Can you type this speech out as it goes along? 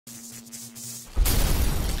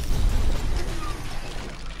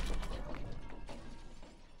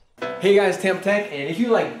Hey guys, Tampa Tech, and if you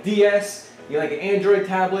like DS, you like an Android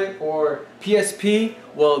tablet or PSP,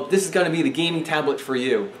 well, this is going to be the gaming tablet for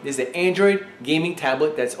you. This is an Android gaming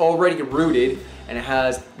tablet that's already rooted, and it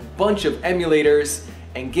has a bunch of emulators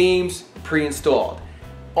and games pre-installed,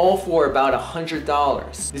 all for about $100.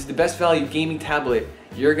 This is the best value gaming tablet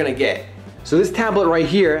you're going to get. So this tablet right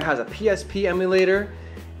here has a PSP emulator,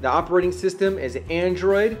 the operating system is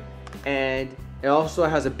Android, and it also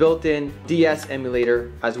has a built-in DS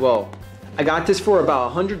emulator as well. I got this for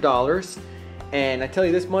about $100, and I tell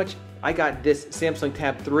you this much, I got this Samsung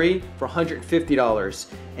Tab 3 for $150.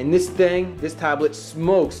 And this tablet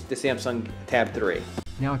smokes the Samsung Tab 3.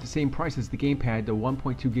 Now at the same price as the gamepad, the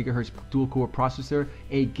 1.2 GHz dual-core processor,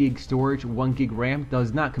 8 gig storage, 1 gig RAM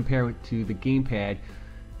does not compare to the gamepad.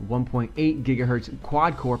 1.8 GHz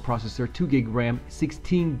quad-core processor, 2 gig RAM,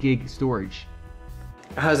 16 gig storage.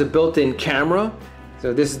 It has a built-in camera.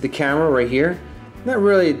 So this is the camera right here. Not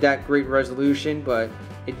really that great resolution, but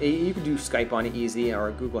you can do Skype on it easy,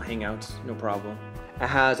 or Google Hangouts, no problem. It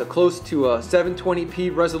has a close to a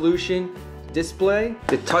 720p resolution display.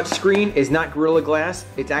 The touchscreen is not Gorilla Glass,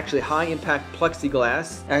 it's actually high impact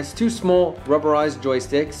plexiglass. It has two small rubberized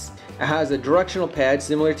joysticks. It has a directional pad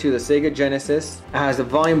similar to the Sega Genesis. It has a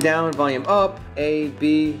volume down, volume up, A,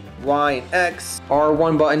 B, Y, and X,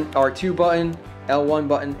 R1 button, R2 button, L1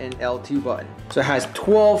 button, and L2 button. So it has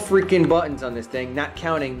 12 freaking buttons on this thing, not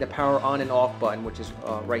counting the power on and off button, which is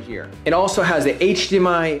right here. It also has a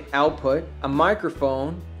HDMI output, a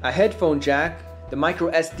microphone, a headphone jack, the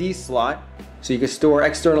micro SD slot, so you can store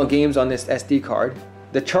external games on this SD card.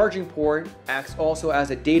 The charging port acts also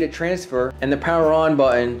as a data transfer, and the power on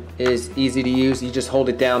button is easy to use. You just hold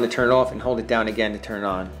it down to turn it off and hold it down again to turn it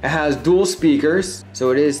on. It has dual speakers,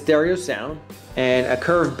 so it is stereo sound, and a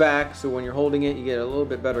curved back, so when you're holding it, you get a little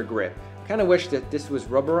bit better grip. I kind of wish that this was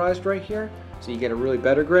rubberized right here, so you get a really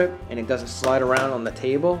better grip, and it doesn't slide around on the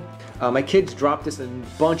table. My kids dropped this a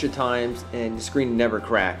bunch of times, and the screen never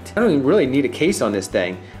cracked. I don't even really need a case on this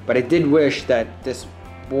thing, but I did wish that this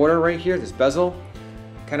border right here, this bezel,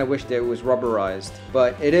 kind of wish that it was rubberized,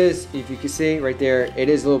 but it is, if you can see right there, it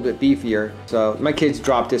is a little bit beefier. So my kids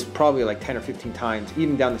dropped this probably like 10 or 15 times,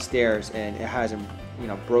 even down the stairs, and it hasn't,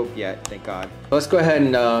 broke yet, thank God. Let's go ahead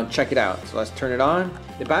and check it out. So let's turn it on.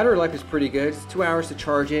 The battery life is pretty good. It's 2 hours to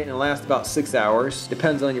charge it, and it lasts about 6 hours.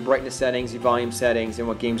 Depends on your brightness settings, your volume settings, and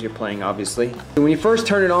what games you're playing, obviously. So when you first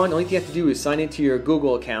turn it on, the only thing you have to do is sign into your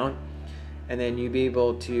Google account, and then you'll be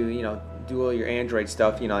able to, do all your Android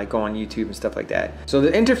stuff, like go on YouTube and stuff like that. So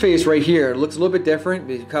the interface right here looks a little bit different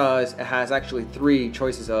because it has actually 3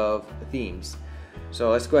 choices of themes. So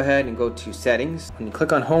let's go ahead and go to settings. When you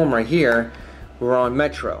click on home right here, we're on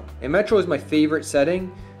Metro. And Metro is my favorite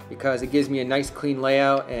setting because it gives me a nice clean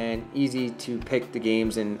layout and easy to pick the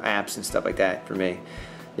games and apps and stuff like that for me.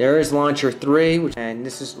 There is Launcher 3, and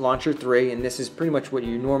this is Launcher 3, and this is pretty much what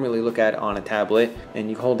you normally look at on a tablet. And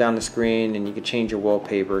you hold down the screen and you can change your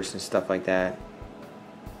wallpapers and stuff like that.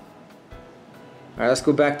 Alright, let's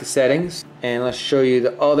go back to settings and let's show you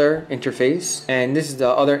the other interface. And this is the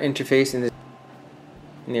other interface, and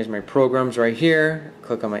there's my programs right here.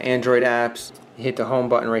 Click on my Android apps, hit the home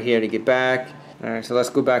button right here to get back. Alright, so let's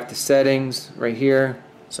go back to settings right here.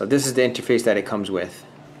 So this is the interface that it comes with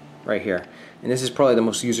right here. And this is probably the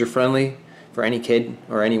most user-friendly for any kid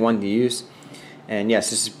or anyone to use. And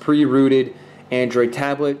yes, this is pre-rooted Android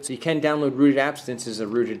tablet, so you can download rooted apps since it's a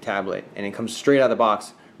rooted tablet, and it comes straight out of the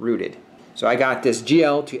box rooted. So I got this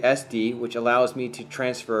GL to SD, which allows me to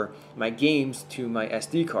transfer my games to my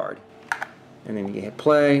SD card. And then you hit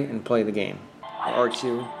play and play the game.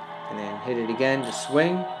 R2, and then hit it again to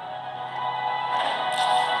swing.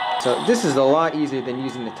 So this is a lot easier than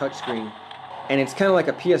using the touchscreen. And it's kind of like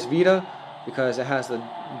a PS Vita, because it has the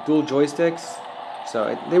dual joysticks,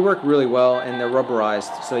 so they work really well, and they're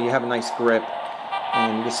rubberized, so you have a nice grip,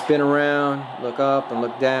 and you can spin around, look up and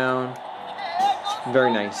look down.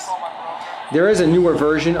 Very nice. There is a newer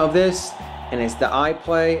version of this, and it's the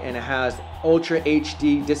iPlay, and it has Ultra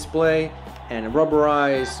HD display and a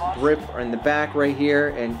rubberized grip in the back right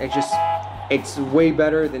here, and it's way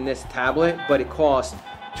better than this tablet, but it costs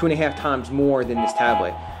 2.5 times more than this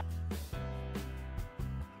tablet.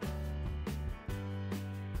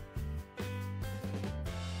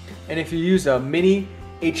 And if you use a mini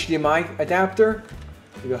HDMI adapter,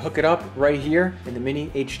 you can hook it up right here in the mini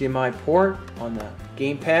HDMI port on the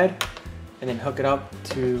gamepad, and then hook it up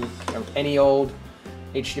to any old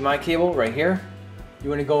HDMI cable right here. You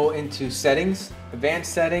want to go into settings,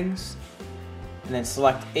 advanced settings, and then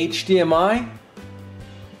select HDMI,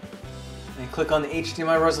 and click on the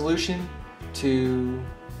HDMI resolution to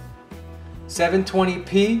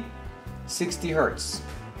 720p 60 Hz.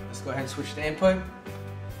 Let's go ahead and switch to input.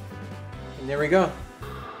 And there we go.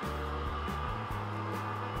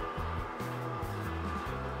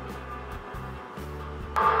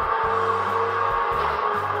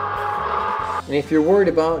 And if you're worried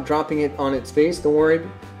about dropping it on its face, don't worry.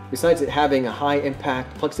 Besides it having a high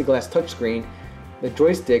impact plexiglass touchscreen, the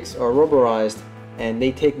joysticks are rubberized and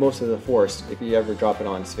they take most of the force if you ever drop it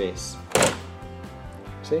on its face.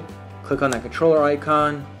 See? Click on that controller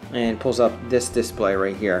icon and it pulls up this display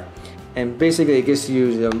right here. And basically it gives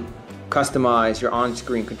you to customize your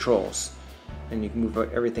on-screen controls. And you can move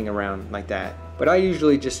everything around like that. But I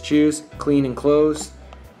usually just choose clean and close.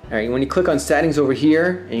 Alright, when you click on settings over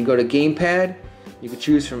here and you go to gamepad, you can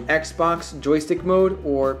choose from Xbox joystick mode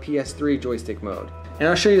or PS3 joystick mode. And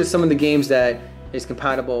I'll show you some of the games that is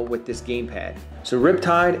compatible with this gamepad. So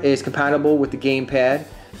Riptide is compatible with the gamepad.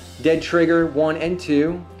 Dead Trigger 1 and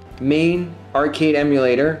 2. Main Arcade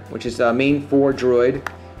Emulator, which is Main 4 Droid,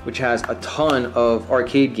 which has a ton of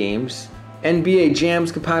arcade games. NBA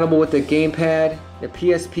Jam's compatible with the gamepad. The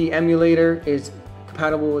PSP Emulator is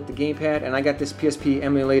compatible with the gamepad, and I got this PSP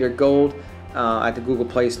Emulator Gold at the Google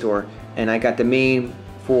Play Store, and I got the Main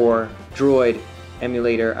 4 Droid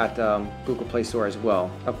emulator at the Google Play Store as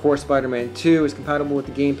well. Of course, Spider-Man 2 is compatible with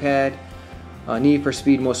the gamepad. Need for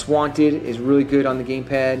Speed Most Wanted is really good on the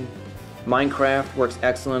gamepad. Minecraft works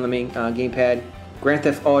excellent on the main gamepad. Grand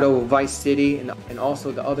Theft Auto Vice City and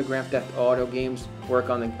also the other Grand Theft Auto games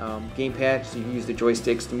work on the gamepad, so you use the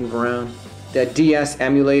joysticks to move around. The DS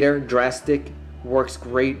emulator, DRASTIC, works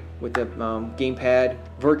great with the gamepad.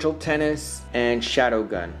 VIRTUA Tennis and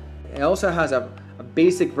SHADOWGUN. It also has a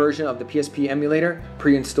basic version of the PSP emulator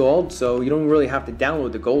pre-installed, so you don't really have to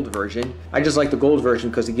download the gold version. I just like the gold version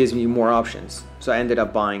because it gives me more options, so I ended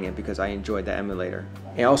up buying it because I enjoyed the emulator.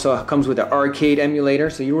 It also comes with an arcade emulator,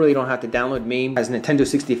 so you really don't have to download MAME. It has Nintendo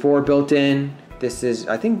 64 built in. This is,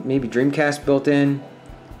 I think, maybe Dreamcast built in,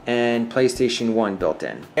 and PlayStation 1 built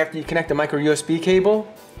in. After you connect the micro USB cable,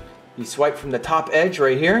 you swipe from the top edge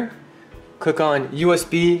right here, click on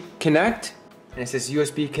USB connect, and it says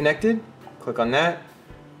USB connected. Click on that,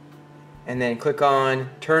 and then click on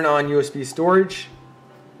turn on USB storage,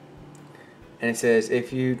 and it says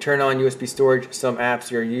if you turn on USB storage, some apps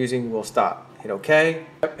you're using will stop. Hit OK,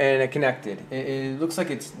 and it connected. It looks like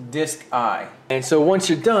it's disk I. And so once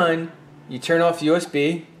you're done, you turn off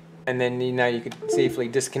USB, and then now you can safely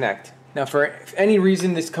disconnect. Now, for if any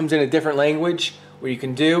reason this comes in a different language, what you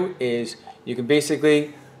can do is you can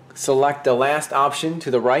basically select the last option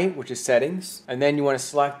to the right, which is settings, and then you want to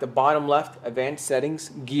select the bottom left, advanced settings,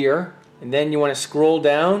 gear, and then you want to scroll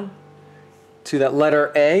down to that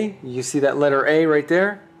letter A. You see that letter A right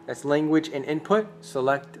there? That's language and input.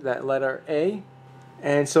 Select that letter A.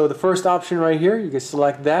 And so the first option right here, you can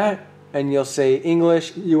select that, and you'll say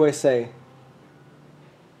English USA.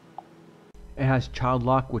 It has child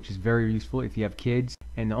lock, which is very useful if you have kids.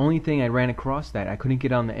 And the only thing I ran across that I couldn't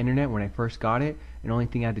get on the internet when I first got it, and the only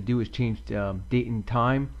thing I had to do was change the date and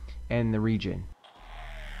time and the region.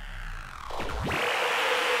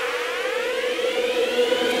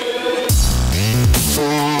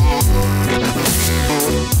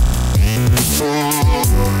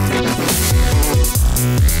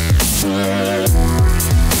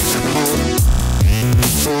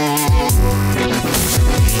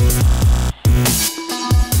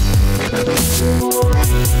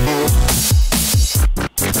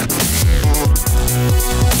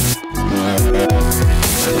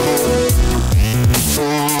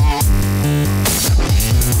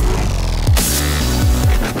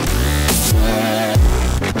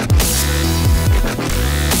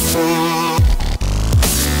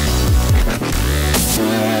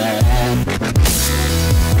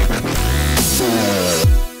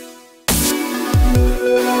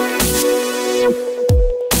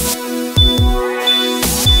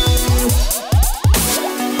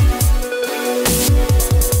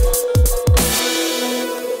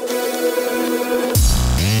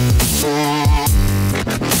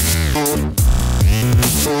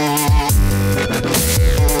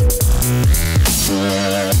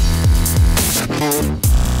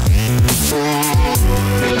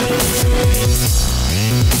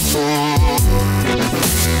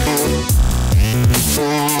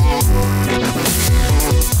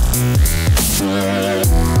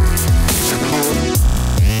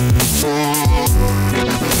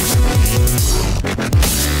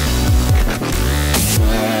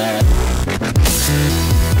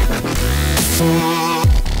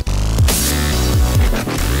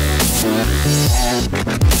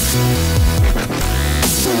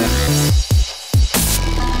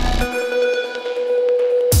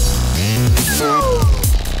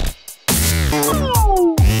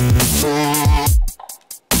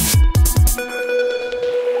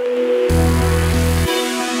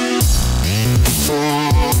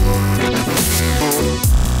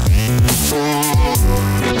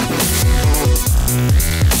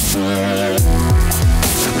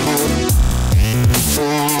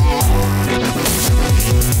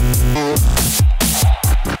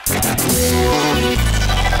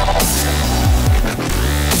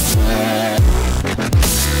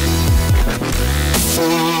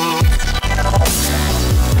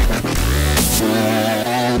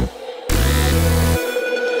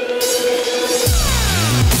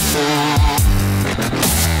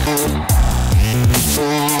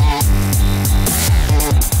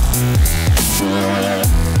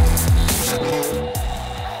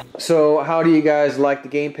 how do you guys like the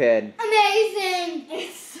gamepad? Amazing!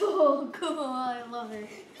 It's so cool. I love it.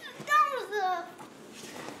 Thumbs up.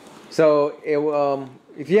 So,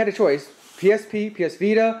 if you had a choice, PSP, PS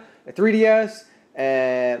Vita, a 3DS,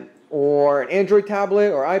 or an Android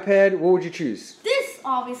tablet or iPad, what would you choose? This,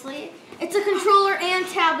 obviously. It's a controller and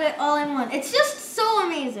tablet all in one. It's just so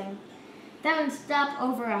amazing. Devin, stop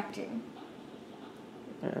overacting.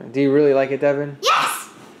 Do you really like it, Devin? Yes!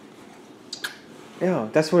 Yeah,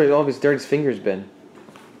 that's where all of his dirty fingers been.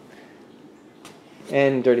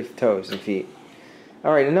 And dirty toes and feet.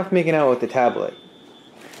 Alright, enough making out with the tablet.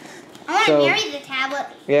 I want to marry the tablet.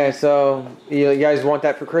 Yeah, so you guys want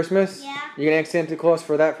that for Christmas? Yeah. You're going to ask Santa Claus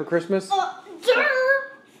for that for Christmas? Who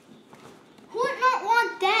would not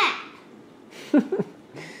want that?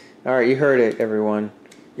 Alright, you heard it, everyone.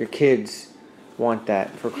 Your kids want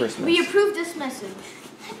that for Christmas. We approve this message.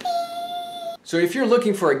 So if you're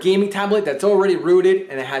looking for a gaming tablet that's already rooted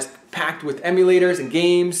and it has packed with emulators and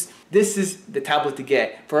games, this is the tablet to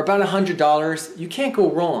get. For about $100, you can't go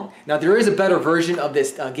wrong. Now there is a better version of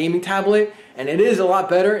this gaming tablet, and it is a lot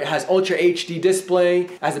better. It has Ultra HD display,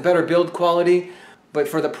 has a better build quality, but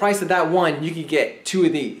for the price of that one, you could get 2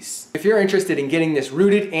 of these. If you're interested in getting this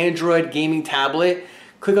rooted Android gaming tablet,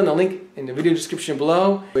 click on the link in the video description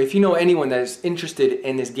below. If you know anyone that is interested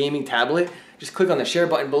in this gaming tablet, just click on the share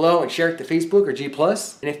button below and share it to Facebook or G+.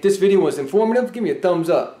 And if this video was informative, give me a thumbs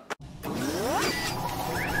up.